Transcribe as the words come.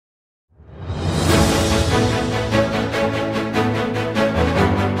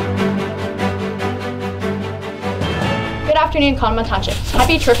afternoon, Conemaugh Township.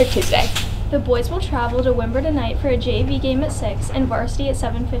 Happy Terrific Tuesday. The boys will travel to Wimber tonight for a JV game at 6 and varsity at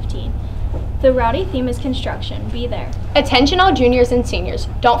 7:15. The rowdy theme is construction. Be there. Attention all juniors and seniors.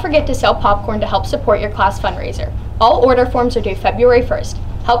 Don't forget to sell popcorn to help support your class fundraiser. All order forms are due February 1st.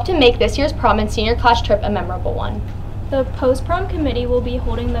 Help to make this year's prom and senior class trip a memorable one. The post-prom committee will be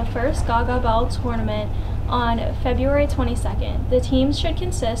holding the first Gaga Ball tournament on February 22nd. The teams should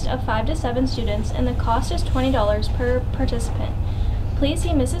consist of 5 to 7 students and the cost is $20 per participant. Please see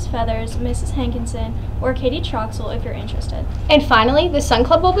Mrs. Feathers, Mrs. Hankinson, or Katie Troxel if you're interested. And finally, the Sun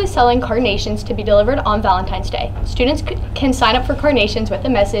Club will be selling carnations to be delivered on Valentine's Day. Students can sign up for carnations with a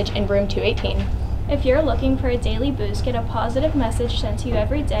message in room 218. If you're looking for a daily boost, get a positive message sent to you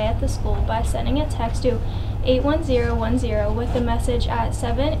every day at the school by sending a text to 81010 with the message at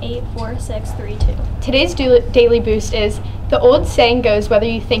 784632. Today's daily boost is, the old saying goes, whether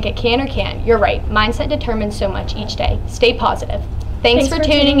you think it can or can't, you're right. Mindset determines so much each day. Stay positive. Thanks for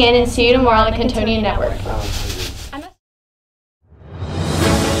tuning in and see you tomorrow on the Contonian Network.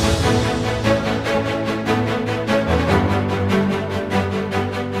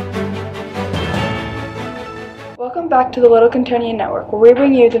 Welcome back to the Little Contonian Network, where we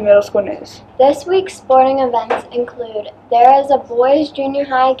bring you the middle school news. This week's sporting events include, there is a boys junior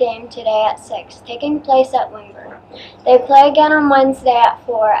high game today at 6, taking place at Wimber. They play again on Wednesday at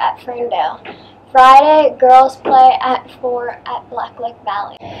 4 at Ferndale. Friday, girls play at 4 at Black Lake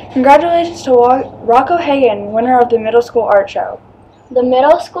Valley. Congratulations to Rocco Hagan, winner of the middle school art show. The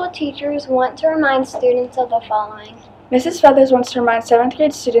middle school teachers want to remind students of the following. Mrs. Feathers wants to remind 7th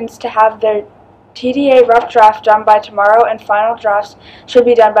grade students to have their TDA rough draft done by tomorrow and final drafts should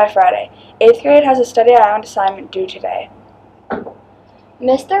be done by Friday. 8th grade has a study island assignment due today.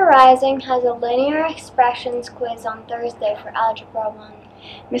 Mr. Rising has a linear expressions quiz on Thursday for Algebra 1.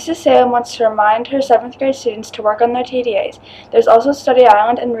 Mrs. Salem wants to remind her 7th grade students to work on their TDAs. There's also study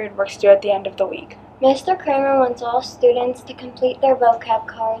island and read works due at the end of the week. Mr. Kramer wants all students to complete their vocab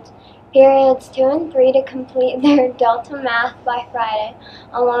cards, periods 2 and 3 to complete their Delta Math by Friday,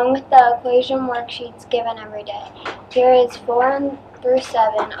 along with the equation worksheets given every day. Periods 4 through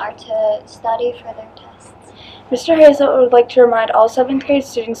 7 are to study for their tests. Mr. Hazlett would like to remind all 7th grade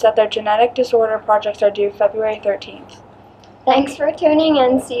students that their genetic disorder projects are due February 13th. Thanks for tuning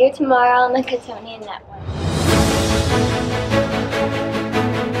in. See you tomorrow on the Contonian Network.